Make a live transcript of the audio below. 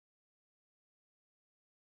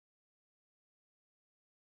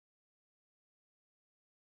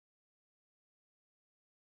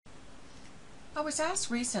I was asked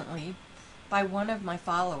recently by one of my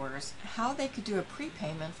followers how they could do a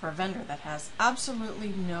prepayment for a vendor that has absolutely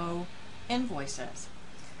no invoices.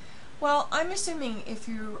 Well, I'm assuming if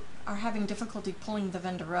you are having difficulty pulling the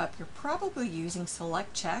vendor up, you're probably using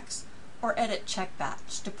select checks or edit check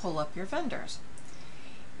batch to pull up your vendors.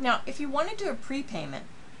 Now, if you want to do a prepayment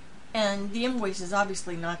and the invoice is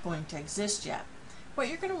obviously not going to exist yet, what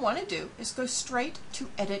you're going to want to do is go straight to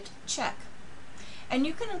edit check. And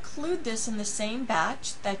you can include this in the same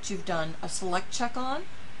batch that you've done a select check on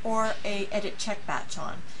or a edit check batch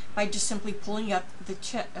on by just simply pulling up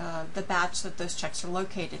the batch that those checks are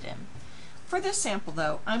located in. For this sample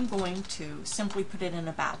though, I'm going to simply put it in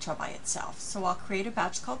a batch all by itself. So I'll create a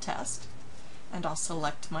batch called test and I'll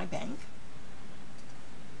select my bank.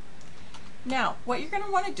 Now what you're going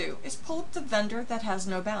to want to do is pull up the vendor that has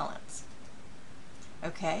no balance.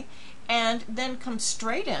 Okay, and then come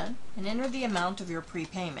straight in and enter the amount of your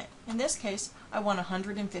prepayment. In this case, I want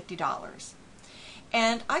 $150.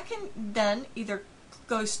 And I can then either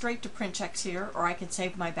go straight to print checks here, or I can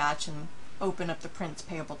save my batch and open up the prints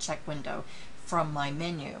payable check window from my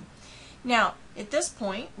menu. Now, at this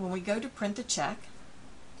point, when we go to print the check,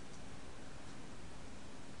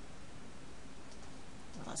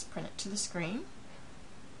 let's print it to the screen,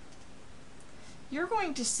 you're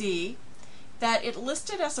going to see that it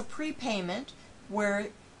listed as a prepayment where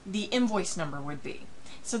the invoice number would be.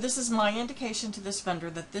 So this is my indication to this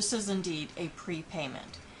vendor that this is indeed a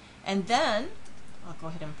prepayment. And then, I'll go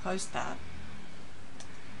ahead and post that.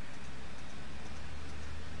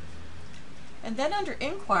 And then under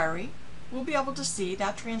inquiry, we'll be able to see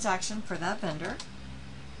that transaction for that vendor.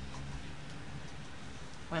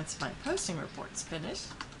 Once my posting report's finished,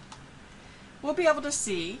 we'll be able to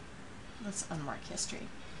see, let's unmark history.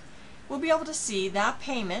 We'll be able to see that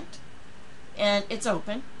payment, and it's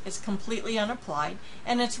open, it's completely unapplied,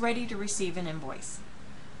 and it's ready to receive an invoice.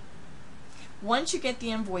 Once you get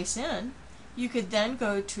the invoice in, you could then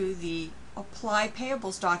go to the Apply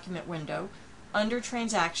Payables document window under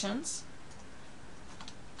Transactions,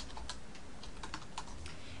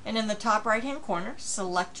 and in the top right hand corner,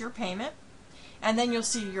 select your payment, and then you'll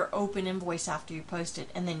see your open invoice after you post it,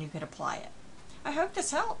 and then you could apply it. I hope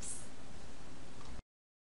this helps.